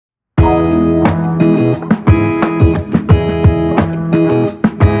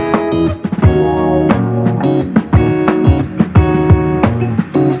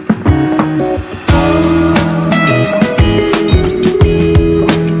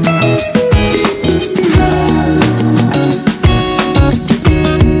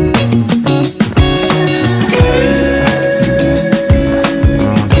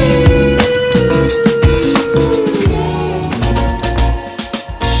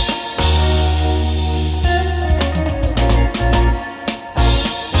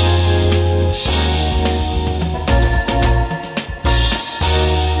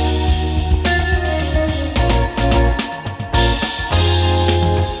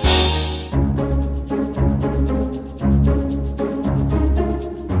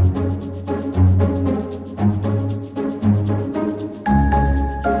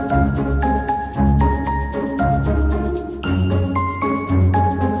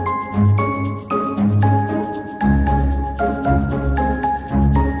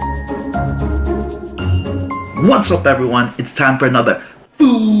What's up, everyone? It's time for another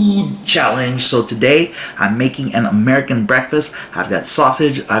food challenge. So today I'm making an American breakfast. I've got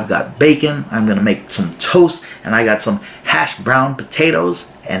sausage, I've got bacon, I'm gonna make some toast, and I got some hashed brown potatoes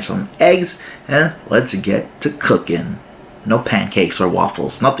and some eggs, and let's get to cooking. No pancakes or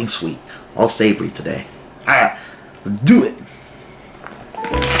waffles, nothing sweet, all savory today. Alright, let's do it.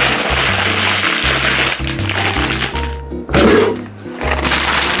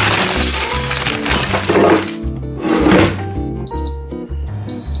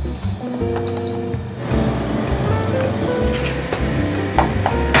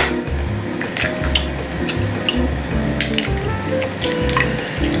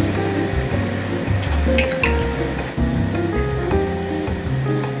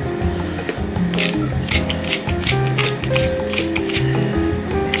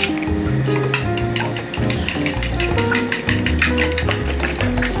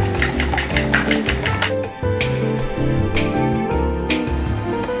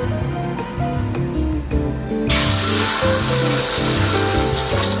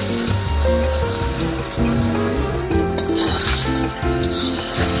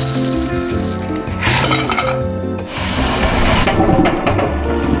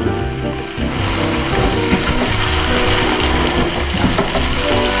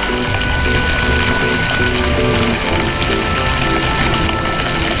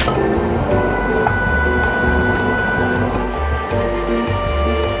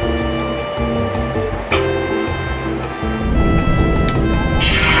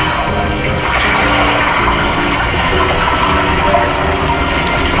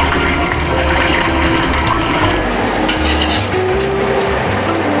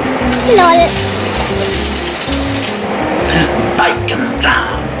 Bacon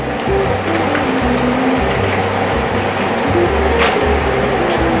time!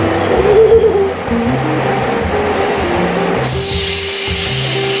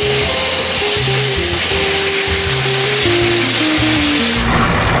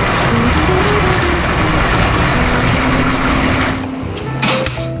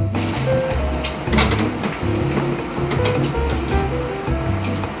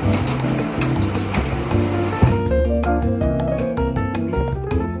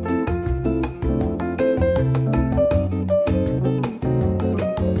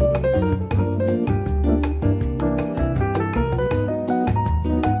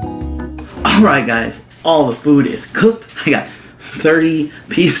 Alright guys, all the food is cooked. I got 30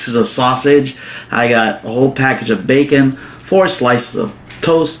 pieces of sausage, I got a whole package of bacon, 4 slices of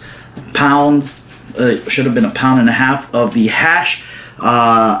toast, a pound, should have been 1.5 pounds of the hash.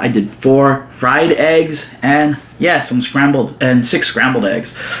 I did 4 fried eggs, and yeah, some scrambled, and 6 scrambled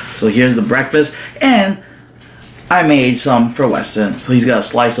eggs. So here's the breakfast, and I made some for Weston. So he's got a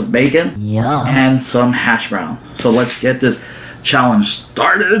slice of bacon, and some hash brown. So let's get this challenge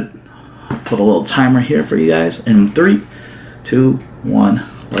started. Put a little timer here for you guys in 3, 2, 1,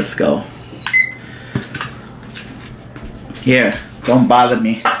 let's go. Here, don't bother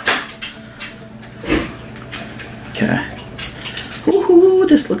me. Okay. Woohoo,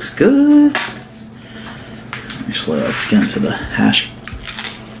 this looks good. Actually, let's get into the hash.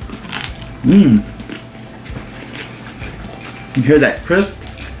 You hear that crisp?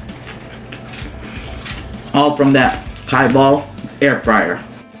 All from that highball air fryer.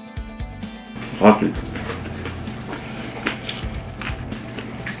 Coffee.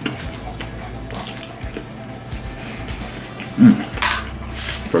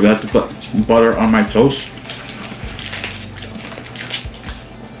 Forgot to put butter on my toast.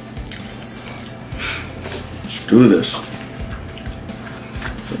 Let's do this.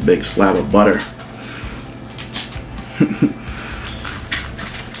 It's a big slab of butter.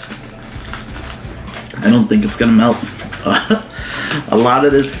 I don't think it's gonna melt. A lot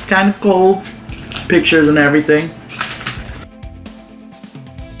of this is kind of cold. Pictures and everything.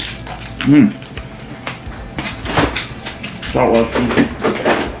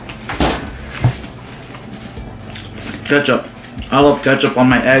 Ketchup. I love ketchup on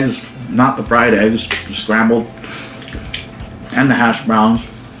my eggs, not the fried eggs, the scrambled, and the hash browns.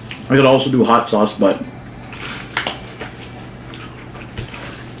 I could also do hot sauce, but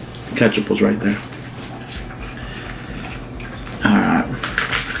ketchup was right there.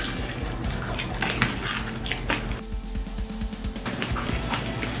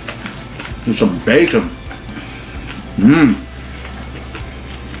 And some bacon.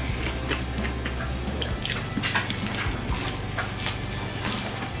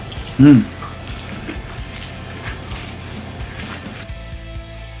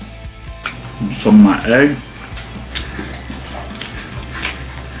 Some of my egg.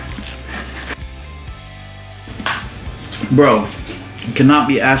 Bro, you cannot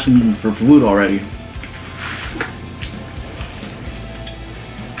be asking for food already.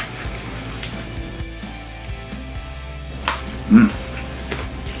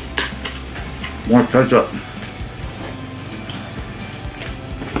 More ketchup.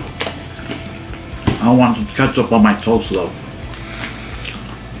 I don't want the ketchup on my toast though.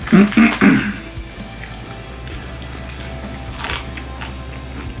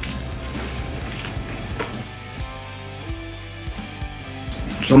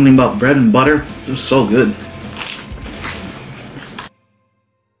 Something about bread and butter, just so good.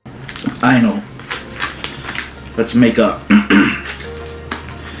 I know. Let's make a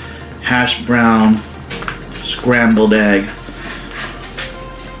hash brown, scrambled egg,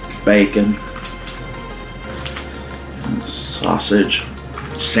 bacon, and sausage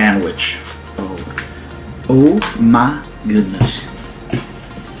sandwich. Oh my goodness.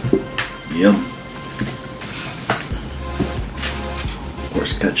 Yum. Of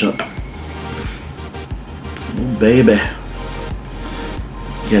course, ketchup. Oh baby.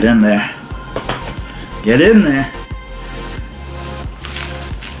 Get in there. Get in there.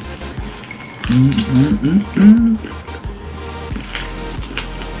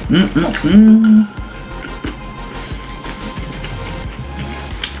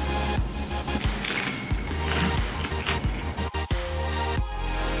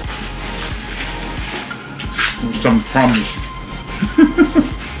 Some crumbs.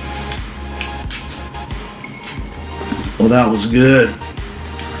 Oh, that was good.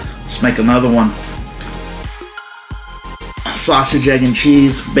 Let's make another one. Sausage, egg, and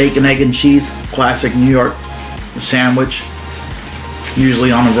cheese, bacon, egg, and cheese, classic New York sandwich,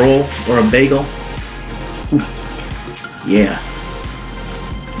 usually on a roll or a bagel. Ooh. Yeah.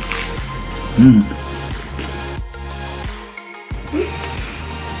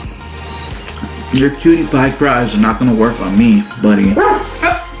 Your cutie pie cries are not gonna work on me, buddy.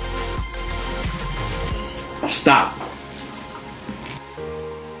 Stop.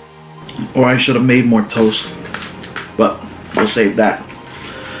 Or I should have made more toast, but we'll save that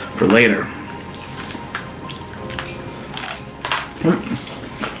for later.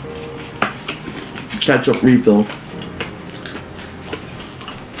 Ketchup refill.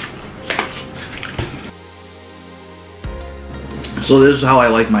 So this is how I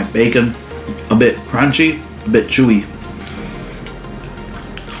like my bacon. A bit crunchy, a bit chewy.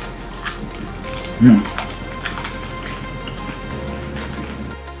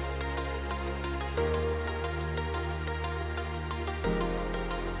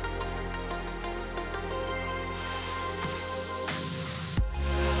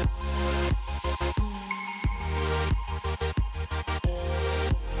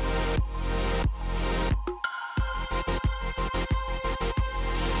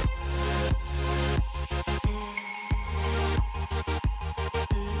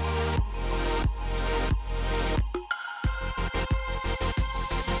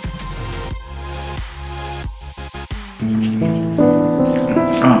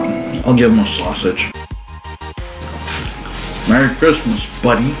 I'll give him a sausage. Merry Christmas,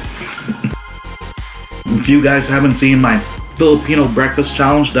 buddy. If you guys haven't seen my Filipino breakfast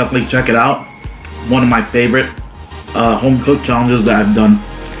challenge, definitely check it out. One of my favorite home cooked challenges that I've done.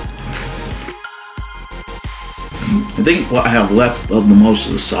 I think what I have left of the most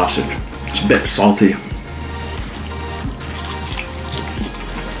is the sausage. It's a bit salty.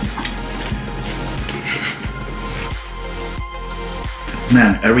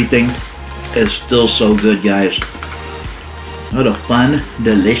 Man, everything is still so good, guys. What a fun,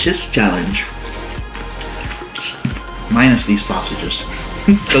 delicious challenge. Minus these sausages,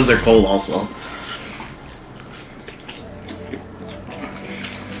 because they're cold also.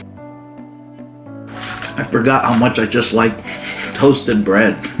 I forgot how much I just like toasted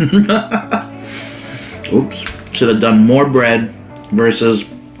bread. Oops. Should have done more bread versus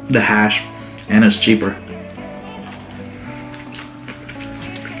the hash, and it's cheaper.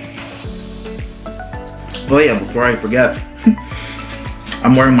 Oh yeah, before I forget,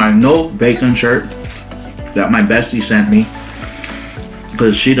 I'm wearing my no bacon shirt that my bestie sent me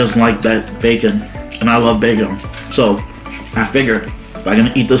because she doesn't like that bacon and I love bacon. So I figured if I'm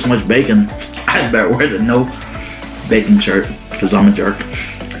gonna eat this much bacon, I better wear the no bacon shirt because I'm a jerk.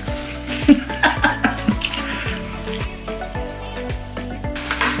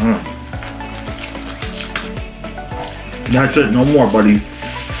 That's it, no more, buddy.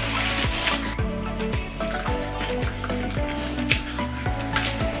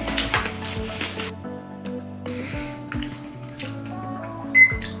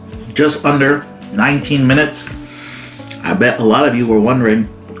 Just under 19 minutes. I bet a lot of you were wondering,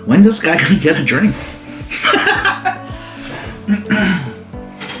 when's this guy gonna get a drink?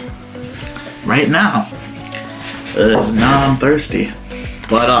 right now. Now I'm thirsty.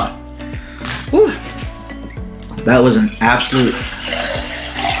 But, whew, that was an absolute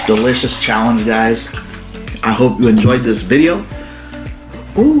delicious challenge, guys. I hope you enjoyed this video.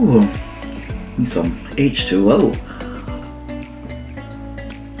 Ooh, need some H2O.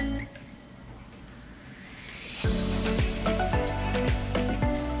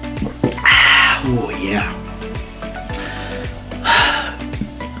 Oh yeah.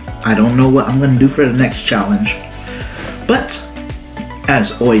 I don't know what I'm gonna do for the next challenge, but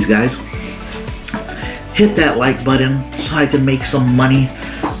as always, guys, hit that like button so I can make some money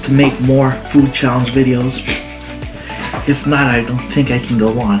to make more food challenge videos. If not, I don't think I can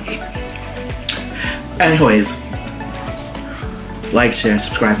go on. Anyways, like, share,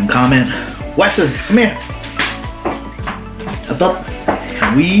 subscribe, and comment. Wesley, come here. Up, up.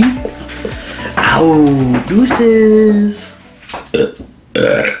 We out. Deuces.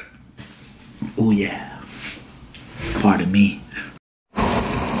 Oh yeah. Pardon me.